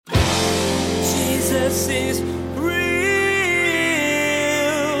Jesus is real.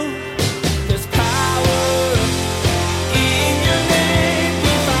 There's power in your name. We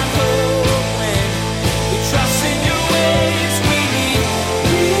find hope when we trust in your ways. We need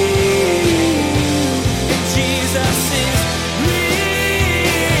you, and Jesus is real.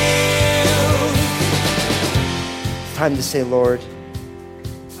 It's time to say, Lord,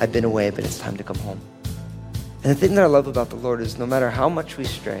 I've been away, but it's time to come home. And the thing that I love about the Lord is no matter how much we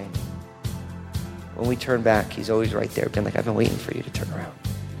stray, when we turn back, he's always right there, being like, I've been waiting for you to turn around.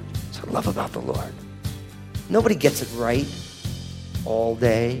 So I love about the Lord. Nobody gets it right all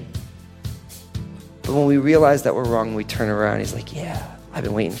day. But when we realize that we're wrong, we turn around, he's like, yeah, I've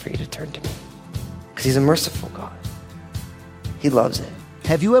been waiting for you to turn to me. Because he's a merciful God. He loves it.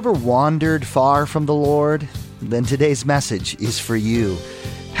 Have you ever wandered far from the Lord? Then today's message is for you.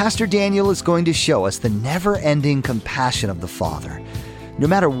 Pastor Daniel is going to show us the never-ending compassion of the Father. No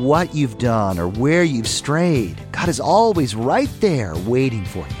matter what you've done or where you've strayed, God is always right there waiting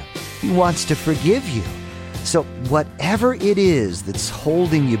for you. He wants to forgive you. So whatever it is that's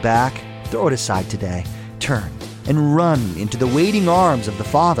holding you back, throw it aside today. Turn and run into the waiting arms of the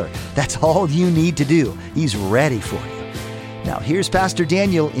Father. That's all you need to do. He's ready for you. Now here's Pastor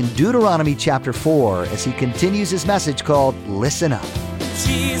Daniel in Deuteronomy chapter 4 as he continues his message called Listen Up.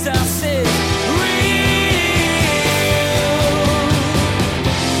 Jesus is real.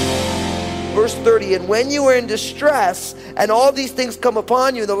 Verse 30, and when you are in distress and all these things come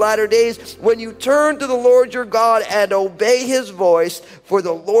upon you in the latter days, when you turn to the Lord your God and obey his voice, for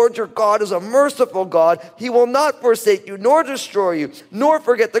the Lord your God is a merciful God. He will not forsake you, nor destroy you, nor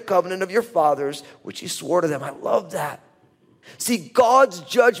forget the covenant of your fathers, which he swore to them. I love that. See, God's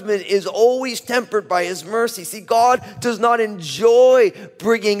judgment is always tempered by his mercy. See, God does not enjoy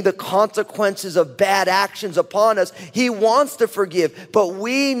bringing the consequences of bad actions upon us. He wants to forgive, but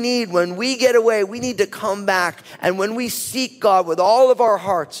when we get away, we need to come back. And when we seek God with all of our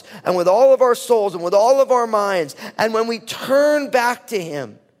hearts and with all of our souls and with all of our minds, and when we turn back to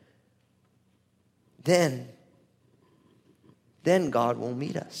him, then God will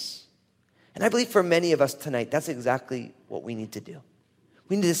meet us. And I believe for many of us tonight, that's exactly what we need to do.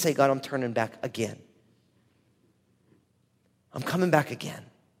 We need to say, God, I'm turning back again. I'm coming back again.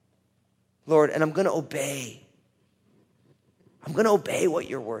 Lord, and I'm going to obey. I'm going to obey what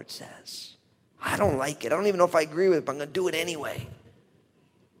your word says. I don't like it. I don't even know if I agree with it, but I'm going to do it anyway.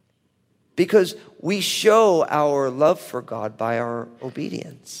 Because we show our love for God by our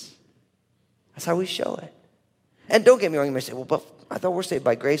obedience. That's how we show it. And don't get me wrong, you may say, well, but I thought we're saved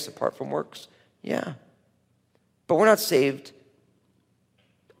by grace apart from works. Yeah. But we're not saved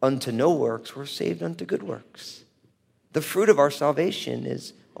unto no works. We're saved unto good works. The fruit of our salvation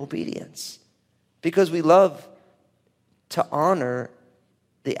is obedience. Because we love to honor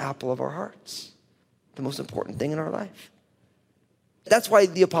the apple of our hearts. The most important thing in our life. That's why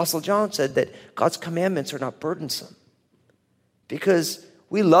the Apostle John said that God's commandments are not burdensome. Because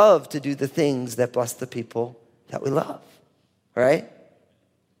we love to do the things that bless the people that we love. Right?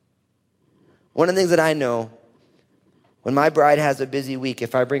 One of the things that I know, when my bride has a busy week,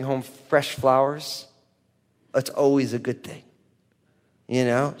 if I bring home fresh flowers, it's always a good thing. You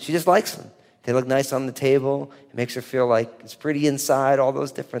know, she just likes them. They look nice on the table. It makes her feel like it's pretty inside, all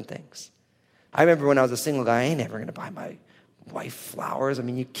those different things. I remember when I was a single guy, I ain't never going to buy my wife flowers. I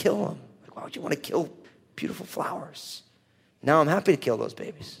mean, you kill them. Like, why would you want to kill beautiful flowers? Now I'm happy to kill those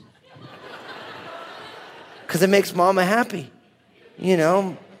babies. Because it makes mama happy. You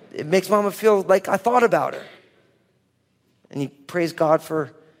know, it makes mama feel like I thought about her. And you praise God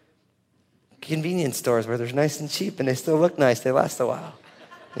for convenience stores where they're nice and cheap and they still look nice. They last a while,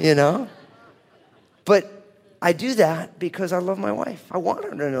 you know? But I do that because I love my wife. I want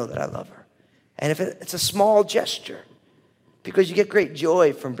her to know that I love her. And if it's a small gesture, because you get great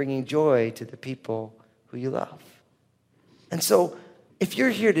joy from bringing joy to the people who you love. And so if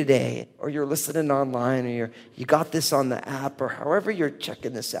you're here today, or you're listening online, or you got this on the app, or however you're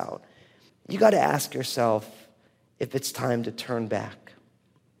checking this out, you got to ask yourself if it's time to turn back.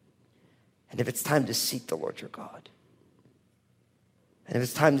 And if it's time to seek the Lord your God. And if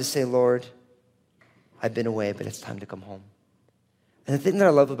it's time to say, Lord, I've been away, but it's time to come home. And the thing that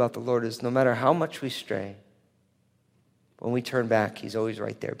I love about the Lord is no matter how much we stray, when we turn back, he's always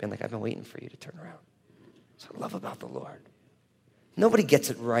right there, being like, I've been waiting for you to turn around. So I love about the Lord. Nobody gets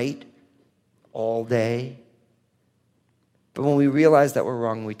it right all day. But when we realize that we're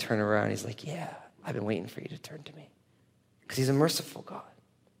wrong, we turn around. He's like, yeah, I've been waiting for you to turn to me. Because he's a merciful God.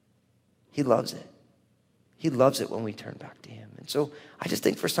 He loves it. He loves it when we turn back to him. And so I just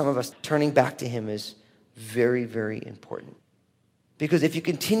think for some of us, turning back to him is very, very important. Because if you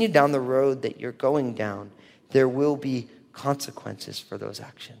continue down the road that you're going down, there will be consequences for those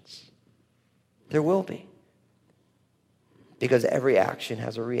actions. There will be. Because every action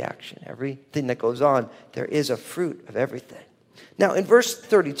has a reaction. Everything that goes on, there is a fruit of everything. Now, in verse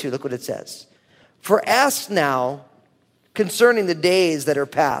 32, look what it says. For ask now concerning the days that are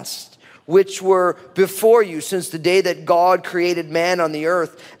past, which were before you since the day that God created man on the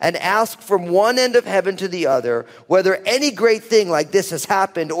earth, and ask from one end of heaven to the other, whether any great thing like this has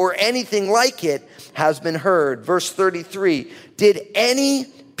happened or anything like it has been heard. Verse 33, did any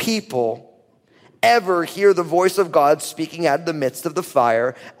people ever hear the voice of God speaking out of the midst of the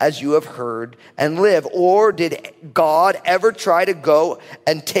fire as you have heard and live? Or did God ever try to go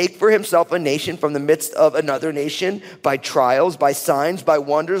and take for himself a nation from the midst of another nation by trials, by signs, by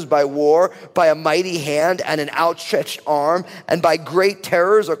wonders, by war, by a mighty hand and an outstretched arm, and by great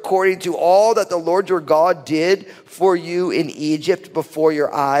terrors according to all that the Lord your God did for you in Egypt before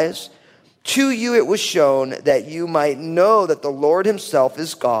your eyes? To you it was shown that you might know that the Lord himself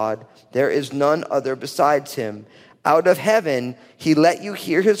is God. There is none other besides him. Out of heaven, he let you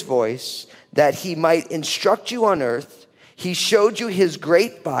hear his voice, that he might instruct you on earth. He showed you his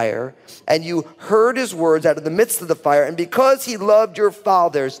great fire, and you heard his words out of the midst of the fire. And because he loved your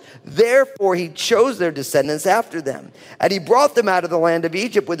fathers, therefore he chose their descendants after them. And he brought them out of the land of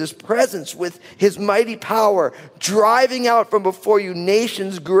Egypt with his presence, with his mighty power, driving out from before you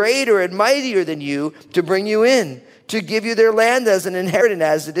nations greater and mightier than you to bring you in, to give you their land as an inheritance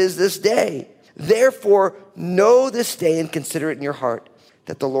as it is this day. Therefore, know this day and consider it in your heart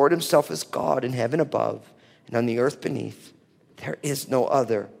that the Lord himself is God in heaven above and on the earth beneath. There is no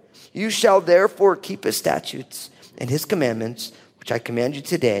other. You shall therefore keep his statutes and his commandments, which I command you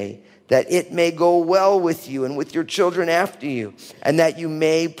today, that it may go well with you and with your children after you, and that you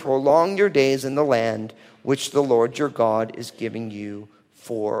may prolong your days in the land which the Lord your God is giving you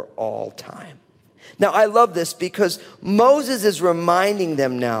for all time. Now, I love this because Moses is reminding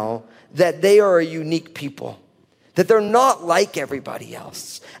them now that they are a unique people, that they're not like everybody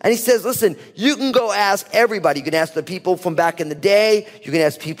else. And he says, listen, you can go ask everybody. You can ask the people from back in the day. You can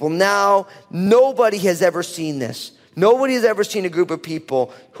ask people now. Nobody has ever seen this. Nobody has ever seen a group of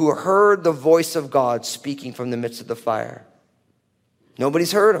people who heard the voice of God speaking from the midst of the fire.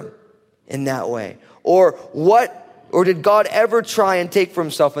 Nobody's heard him in that way. Or did God ever try and take for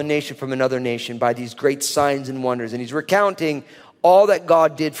himself a nation from another nation by these great signs and wonders? And he's recounting all that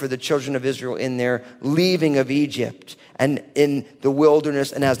God did for the children of Israel in their leaving of Egypt and in the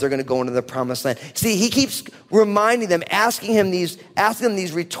wilderness and as they're going to go into the promised land. See, he keeps reminding them, asking them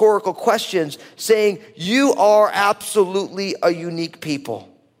these rhetorical questions, saying, you are absolutely a unique people.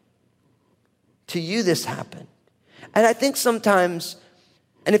 To you, this happened. And I think sometimes,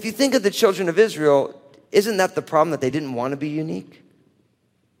 and if you think of the children of Israel, isn't that the problem, that they didn't want to be unique?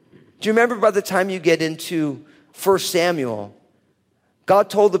 Do you remember by the time you get into 1 Samuel, God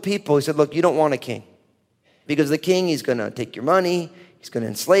told the people, he said, look, you don't want a king. Because the king, he's going to take your money, he's going to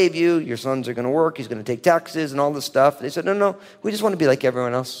enslave you, your sons are going to work, he's going to take taxes and all this stuff. They said, no, we just want to be like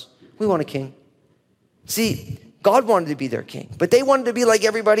everyone else. We want a king. See, God wanted to be their king, but they wanted to be like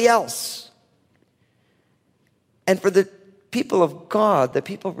everybody else. And for the people of God, the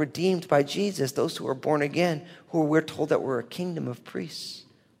people redeemed by Jesus, those who are born again, who we're told that we're a kingdom of priests,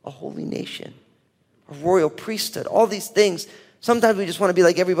 a holy nation, a royal priesthood, all these things. Sometimes we just want to be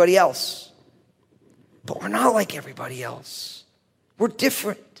like everybody else. But we're not like everybody else. We're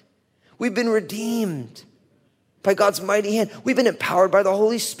different. We've been redeemed by God's mighty hand. We've been empowered by the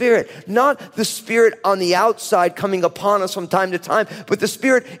Holy Spirit. Not the Spirit on the outside coming upon us from time to time, but the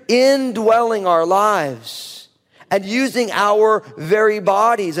Spirit indwelling our lives and using our very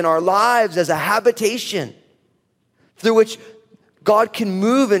bodies and our lives as a habitation through which God can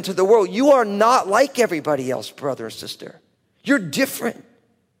move into the world. You are not like everybody else, brother or sister. You're different.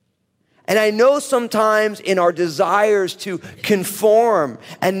 And I know sometimes in our desires to conform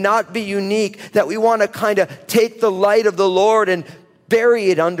and not be unique, that we want to kind of take the light of the Lord and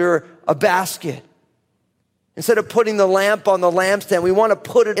bury it under a basket. Instead of putting the lamp on the lampstand, we want to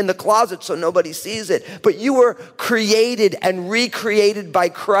put it in the closet so nobody sees it. But you were created and recreated by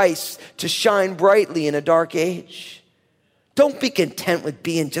Christ to shine brightly in a dark age. Don't be content with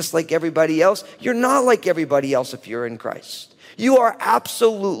being just like everybody else. You're not like everybody else if you're in Christ. You are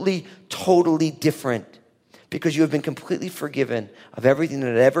absolutely, totally different because you have been completely forgiven of everything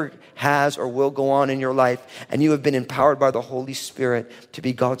that ever has or will go on in your life. And you have been empowered by the Holy Spirit to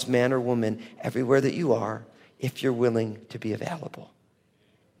be God's man or woman everywhere that you are, if you're willing to be available.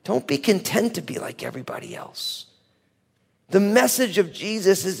 Don't be content to be like everybody else. The message of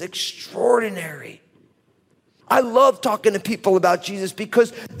Jesus is extraordinary. I love talking to people about Jesus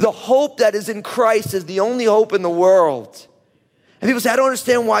because the hope that is in Christ is the only hope in the world. And people say, I don't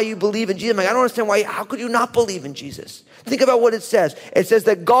understand why you believe in Jesus. I'm like, I don't understand why, how could you not believe in Jesus? Think about what it says. It says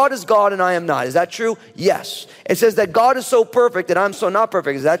that God is God and I am not. Is that true? Yes. It says that God is so perfect and I'm so not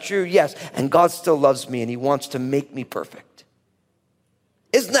perfect. Is that true? Yes. And God still loves me and he wants to make me perfect.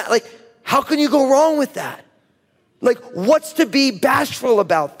 Isn't that like, how can you go wrong with that? Like, what's to be bashful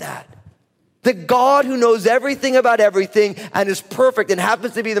about that? The God who knows everything about everything and is perfect and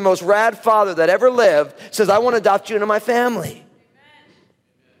happens to be the most rad father that ever lived says, I want to adopt you into my family.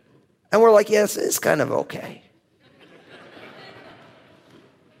 And we're like, yes, it's kind of okay.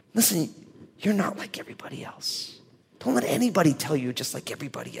 Listen, you're not like everybody else. Don't let anybody tell you you're just like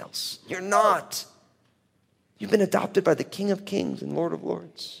everybody else. You're not. You've been adopted by the King of Kings and Lord of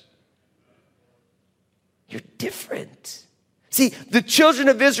Lords. You're different. See, the children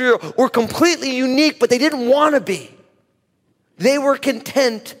of Israel were completely unique, but they didn't want to be. They were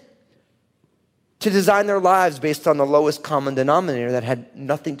content to design their lives based on the lowest common denominator that had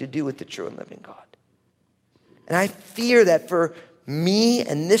nothing to do with the true and living God. And I fear that for me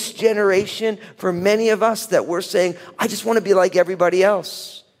and this generation, for many of us, that we're saying, I just want to be like everybody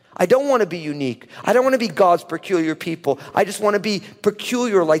else. I don't want to be unique. I don't want to be God's peculiar people. I just want to be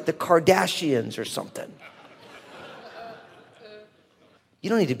peculiar like the Kardashians or something. You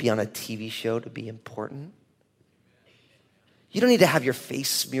don't need to be on a TV show to be important. You don't need to have your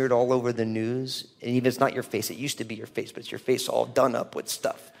face smeared all over the news. And even if it's not your face, it used to be your face, but it's your face all done up with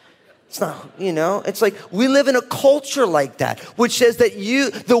stuff. It's not, it's like we live in a culture like that, which says that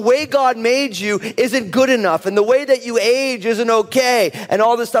the way God made you isn't good enough, and the way that you age isn't okay, and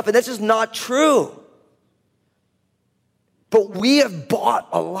all this stuff. And that's just not true. But we have bought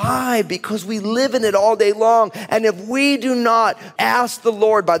a lie because we live in it all day long. And if we do not ask the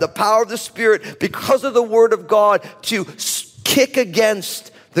Lord by the power of the Spirit, because of the word of God, to kick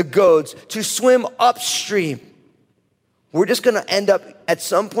against the goads, to swim upstream, we're just going to end up, at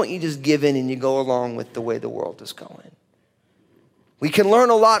some point you just give in and you go along with the way the world is going. We can learn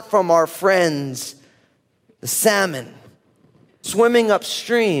a lot from our friends, the salmon. Swimming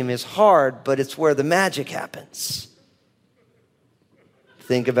upstream is hard, but it's where the magic happens.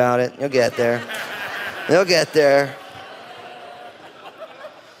 Think about it. You'll get there. You'll get there.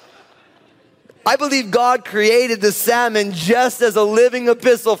 I believe God created the salmon just as a living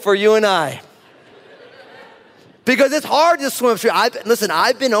epistle for you and I. Because it's hard to swim upstream.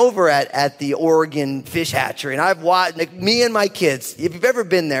 I've been over at the Oregon fish hatchery, and I've watched, me and my kids, if you've ever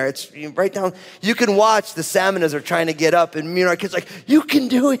been there, it's right down, you can watch the salmon as they're trying to get up, and me and our kids are like, you can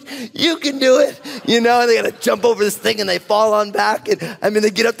do it, and they gotta jump over this thing, and they fall on back, and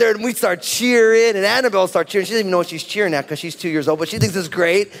they get up there, and we start cheering, and Annabelle starts cheering. She doesn't even know what she's cheering at because she's 2 years old, but she thinks it's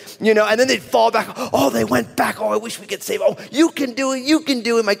great, and then they fall back. Oh, they went back. Oh, I wish we could save. Oh, you can do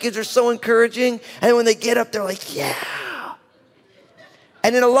it. My kids are so encouraging, and when they get up, they're like, yeah.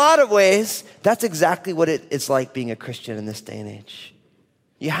 And in a lot of ways, that's exactly what it's like being a Christian in this day and age.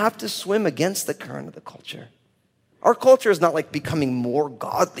 You have to swim against the current of the culture. Our culture is not like becoming more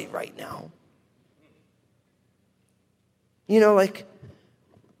godly right now.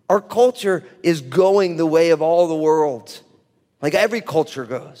 Our culture is going the way of all the world. Like every culture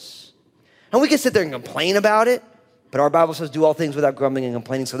goes. And we can sit there and complain about it, but our Bible says do all things without grumbling and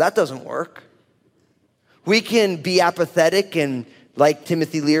complaining, so that doesn't work. We can be apathetic and like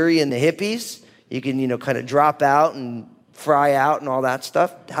Timothy Leary and the hippies. You can, kind of drop out and fry out and all that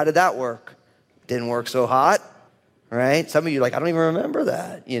stuff. How did that work? Didn't work so hot, right? Some of you are like, I don't even remember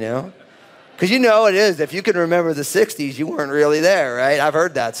that, Because it is. If you can remember the 60s, you weren't really there, right? I've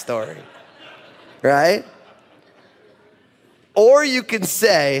heard that story, right? Or you can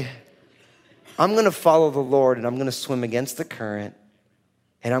say, I'm going to follow the Lord and I'm going to swim against the current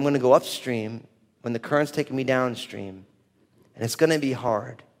and I'm going to go upstream when the current's taking me downstream, and it's going to be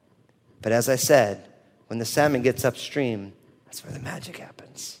hard. But as I said, when the salmon gets upstream, that's where the magic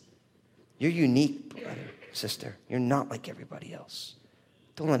happens. You're unique, brother, sister. You're not like everybody else.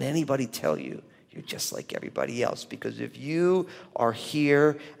 Don't let anybody tell you you're just like everybody else, because if you are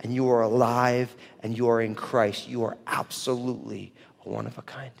here and you are alive and you are in Christ, you are absolutely a one of a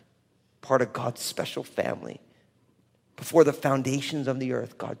kind, part of God's special family. Before the foundations of the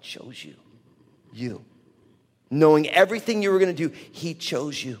earth, God chose you. Knowing everything you were going to do, he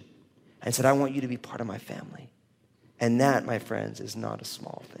chose you and said, I want you to be part of my family. And that, my friends, is not a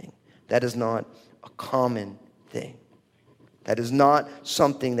small thing. That is not a common thing. That is not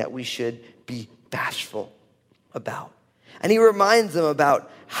something that we should be bashful about. And he reminds them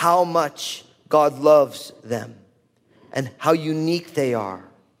about how much God loves them and how unique they are.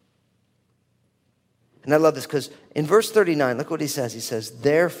 And I love this because in verse 39, look what he says. He says,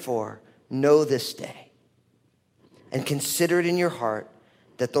 therefore, know this day and consider it in your heart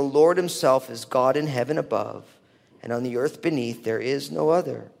that the Lord himself is God in heaven above, and on the earth beneath there is no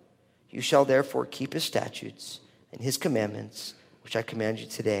other. You shall therefore keep his statutes and his commandments, which I command you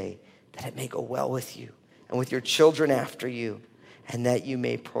today, that it may go well with you and with your children after you, and that you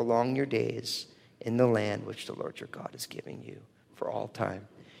may prolong your days in the land which the Lord your God is giving you for all time.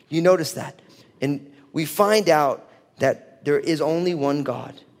 You notice that. And we find out that there is only one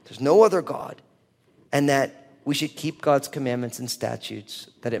God. There's no other God. And that we should keep God's commandments and statutes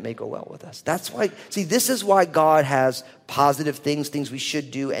that it may go well with us. That's why, see, this is why God has positive things, things we should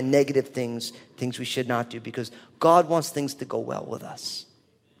do, and negative things, things we should not do, because God wants things to go well with us.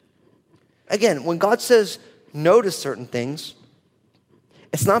 Again, when God says no to certain things,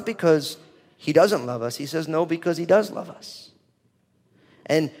 it's not because he doesn't love us. He says no because he does love us.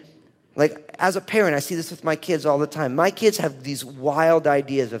 And like as a parent, I see this with my kids all the time. My kids have these wild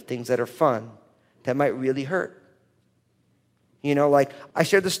ideas of things that are fun that might really hurt. You know, like I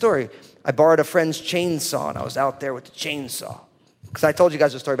shared the story. I borrowed a friend's chainsaw and I was out there with the chainsaw. Because I told you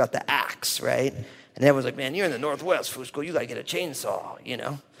guys a story about the axe, right? And everyone's like, man, you're in the Northwest, Fusco, you got to get a chainsaw, you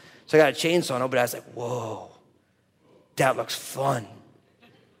know? So I got a chainsaw and I was like, whoa, that looks fun.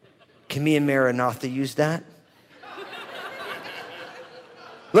 Can me and Maranatha use that?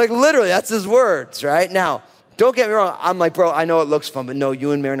 Like literally, that's his words, right? Now, don't get me wrong. I'm like, bro, I know it looks fun, but no,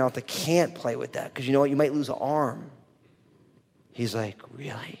 you and Maranatha can't play with that because you know what? You might lose an arm. He's like,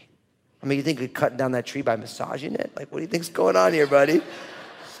 really? I mean, you think you're cutting down that tree by massaging it? Like, what do you think's going on here, buddy?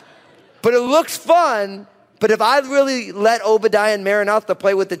 But it looks fun. But if I really let Obadiah and Maranatha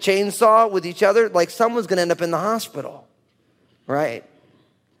play with the chainsaw with each other, like someone's going to end up in the hospital, right?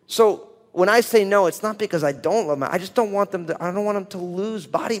 So when I say no, it's not because I don't love them. I just don't want them to, I don't want them to lose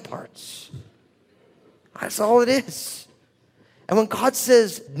body parts. That's all it is. And when God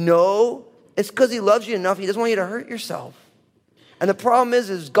says no, it's because he loves you enough. He doesn't want you to hurt yourself. And the problem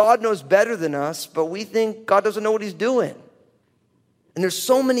is God knows better than us, but we think God doesn't know what he's doing. And there's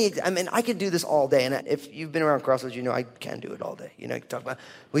so many, I mean, I could do this all day. And if you've been around Crossroads, you know I can do it all day. You know, you can talk about,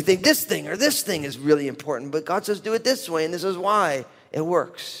 we think this thing or this thing is really important, but God says do it this way, and this is why it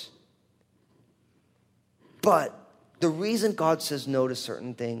works. But the reason God says no to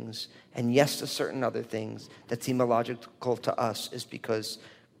certain things and yes to certain other things that seem illogical to us is because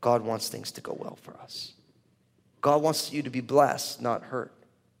God wants things to go well for us. God wants you to be blessed, not hurt.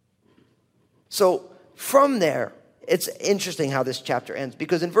 So from there, it's interesting how this chapter ends,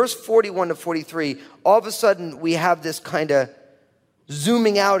 because in verse 41 to 43, all of a sudden we have this kind of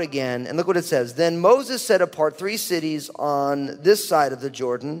zooming out again. And look what it says. Then Moses set apart 3 cities on this side of the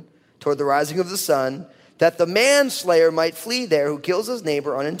Jordan toward the rising of the sun, that the manslayer might flee there who kills his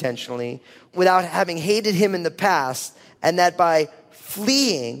neighbor unintentionally without having hated him in the past, and that by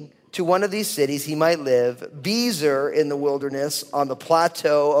fleeing to one of these cities he might live, Bezer in the wilderness on the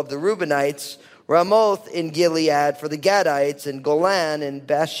plateau of the Reubenites, Ramoth in Gilead for the Gadites, and Golan in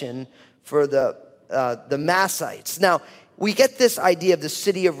Bashan for the Massites. Now, we get this idea of the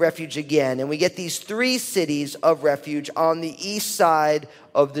city of refuge again, and we get these 3 cities of refuge on the east side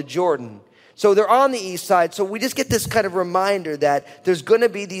of the Jordan. So they're on the east side, so we just get this kind of reminder that there's going to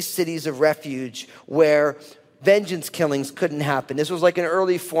be these cities of refuge where vengeance killings couldn't happen. This was like an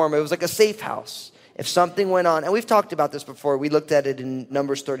early form. It was like a safe house. If something went on, and we've talked about this before, we looked at it in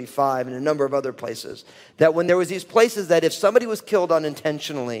Numbers 35 and a number of other places, that when there was these places that if somebody was killed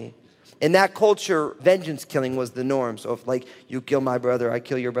unintentionally, in that culture, vengeance killing was the norm. So if like, you kill my brother, I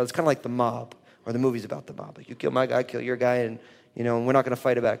kill your brother, it's kind of like the mob, or the movies about the mob. Like, you kill my guy, I kill your guy, and you know, we're not going to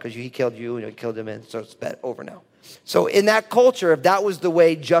fight about it because he killed you and you killed him, and so it's over now. So in that culture, if that was the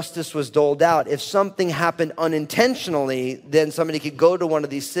way justice was doled out, if something happened unintentionally, then somebody could go to one of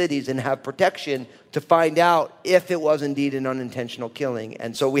these cities and have protection to find out if it was indeed an unintentional killing.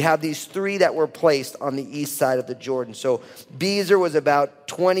 And so we have these 3 that were placed on the east side of the Jordan. So Bezer was about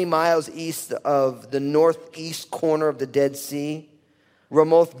 20 miles east of the northeast corner of the Dead Sea.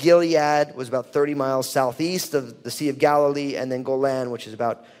 Ramoth Gilead was about 30 miles southeast of the Sea of Galilee, and then Golan, which is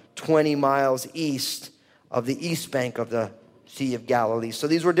about 20 miles east of the east bank of the Sea of Galilee. So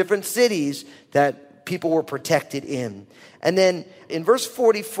these were different cities that people were protected in. And then in verse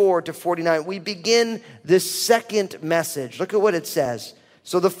 44 to 49, we begin this second message. Look at what it says.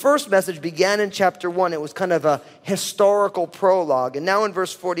 So the first message began in chapter 1. It was kind of a historical prologue. And now in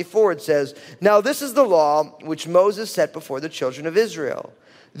verse 44 it says, "Now this is the law which Moses set before the children of Israel,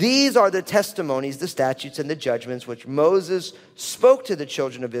 These are the testimonies, the statutes, and the judgments which Moses spoke to the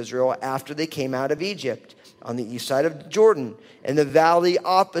children of Israel after they came out of Egypt, on the east side of Jordan, in the valley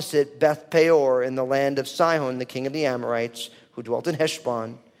opposite Beth Peor, in the land of Sihon, the king of the Amorites, who dwelt in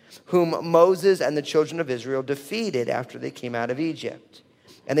Heshbon, whom Moses and the children of Israel defeated after they came out of Egypt.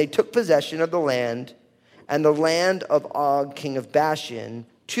 And they took possession of the land, and the land of Og, king of Bashan,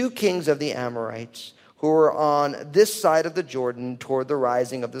 2 kings of the Amorites, who were on this side of the Jordan toward the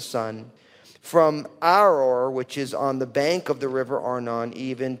rising of the sun, from Aror, which is on the bank of the river Arnon,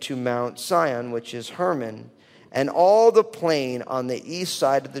 even to Mount Sion, which is Hermon, and all the plain on the east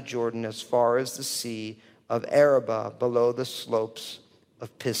side of the Jordan as far as the sea of Arabah, below the slopes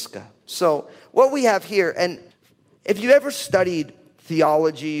of Pisgah. So what we have here, and if you've ever studied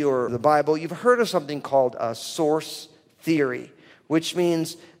theology or the Bible, you've heard of something called a source theory, which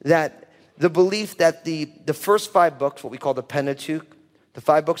means that the belief that the first 5 books, what we call the Pentateuch, the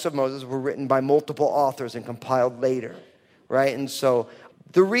 5 books of Moses, were written by multiple authors and compiled later, right? And so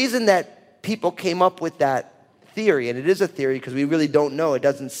the reason that people came up with that theory, and it is a theory because we really don't know, it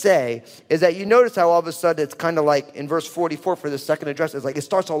doesn't say, is that you notice how all of a sudden it's kind of like in verse 44 for the second address, it's like it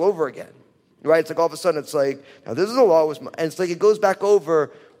starts all over again, right? It's like all of a sudden it's like, now this is the law, and it's like it goes back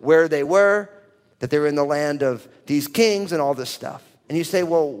over where they were, that they were in the land of these kings and all this stuff. And you say,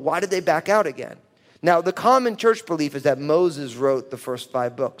 well, why did they back out again? Now, the common church belief is that Moses wrote the first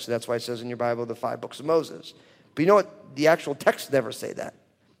 5 books. That's why it says in your Bible, the 5 books of Moses. But you know what? The actual texts never say that.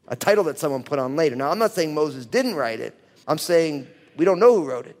 A title that someone put on later. Now, I'm not saying Moses didn't write it. I'm saying we don't know who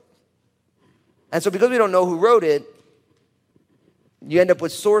wrote it. And so because we don't know who wrote it, you end up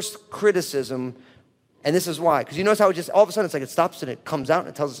with source criticism. And this is why. Because you notice how it just, all of a sudden, it's like it stops and it comes out and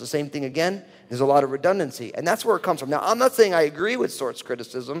it tells us the same thing again. There's a lot of redundancy. And that's where it comes from. Now, I'm not saying I agree with source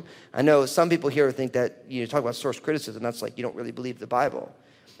criticism. I know some people here think that, you talk about source criticism, that's like you don't really believe the Bible.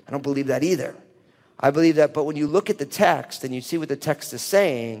 I don't believe that either. I believe that, but when you look at the text and you see what the text is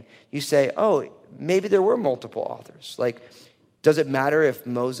saying, you say, oh, maybe there were multiple authors. Like, does it matter if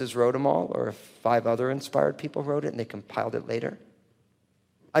Moses wrote them all or if 5 other inspired people wrote it and they compiled it later?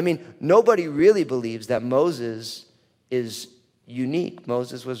 I mean, nobody really believes that Moses is unique.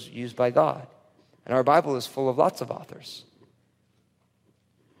 Moses was used by God. And our Bible is full of lots of authors.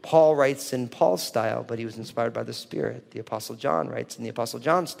 Paul writes in Paul's style, but he was inspired by the Spirit. The Apostle John writes in the Apostle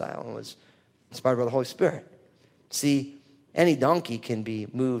John style and was inspired by the Holy Spirit. See, any donkey can be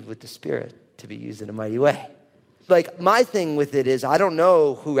moved with the Spirit to be used in a mighty way. Like, my thing with it is I don't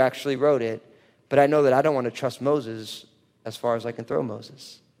know who actually wrote it, but I know that I don't want to trust Moses as far as I can throw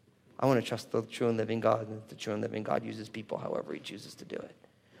Moses. I want to trust the true and living God, and the true and living God uses people however he chooses to do it.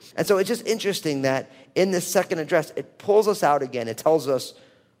 And so it's just interesting that in this second address, it pulls us out again. It tells us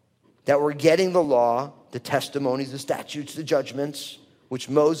that we're getting the law, the testimonies, the statutes, the judgments, which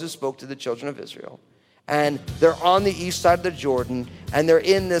Moses spoke to the children of Israel. And they're on the east side of the Jordan, and they're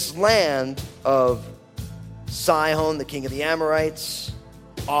in this land of Sihon, the king of the Amorites,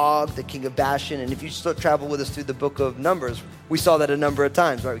 Og, the king of Bashan. And if you still travel with us through the book of Numbers, we saw that a number of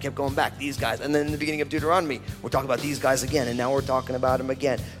times, right? We kept going back, these guys. And then in the beginning of Deuteronomy, we're talking about these guys again, and now we're talking about them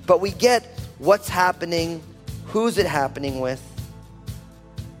again. But we get what's happening, who's it happening with,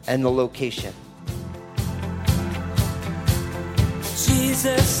 and the location.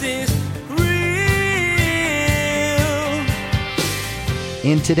 Jesus is real.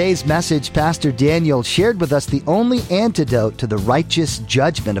 In today's message, Pastor Daniel shared with us the only antidote to the righteous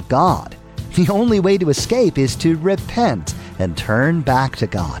judgment of God. The only way to escape is to repent and turn back to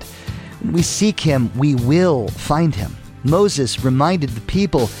God. When we seek Him, we will find Him. Moses reminded the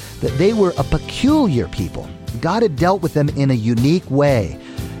people that they were a peculiar people. God had dealt with them in a unique way.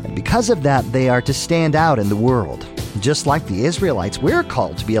 And because of that, they are to stand out in the world. Just like the Israelites, we're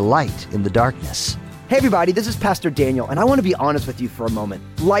called to be a light in the darkness. Hey everybody, this is Pastor Daniel, and I want to be honest with you for a moment.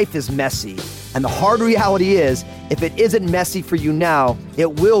 Life is messy, and the hard reality is, if it isn't messy for you now,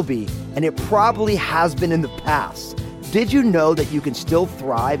 it will be, and it probably has been in the past. Did you know that you can still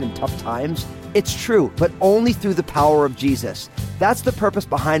thrive in tough times? It's true, but only through the power of Jesus. That's the purpose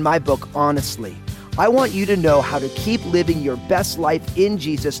behind my book, Honestly. I want you to know how to keep living your best life in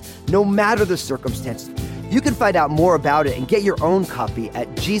Jesus, no matter the circumstances. You can find out more about it and get your own copy at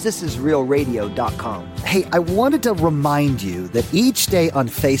JesusIsRealRadio.com. Hey, I wanted to remind you that each day on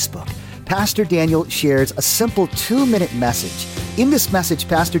Facebook, Pastor Daniel shares a simple 2-minute message. In this message,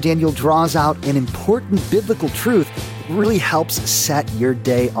 Pastor Daniel draws out an important biblical truth that really helps set your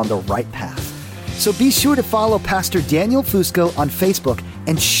day on the right path. So be sure to follow Pastor Daniel Fusco on Facebook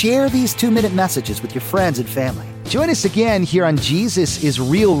and share these 2-minute messages with your friends and family. Join us again here on Jesus is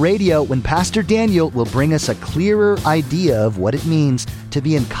Real Radio when Pastor Daniel will bring us a clearer idea of what it means to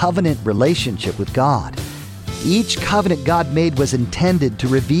be in covenant relationship with God. Each covenant God made was intended to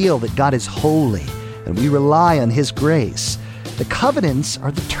reveal that God is holy, and we rely on His grace. The covenants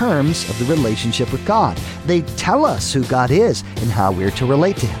are the terms of the relationship with God. They tell us who God is and how we're to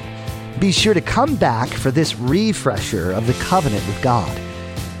relate to Him. Be sure to come back for this refresher of the covenant with God.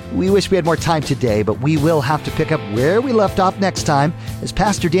 We wish we had more time today, but we will have to pick up where we left off next time as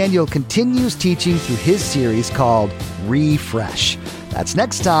Pastor Daniel continues teaching through his series called Refresh. That's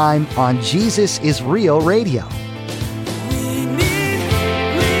next time on Jesus is Real Radio.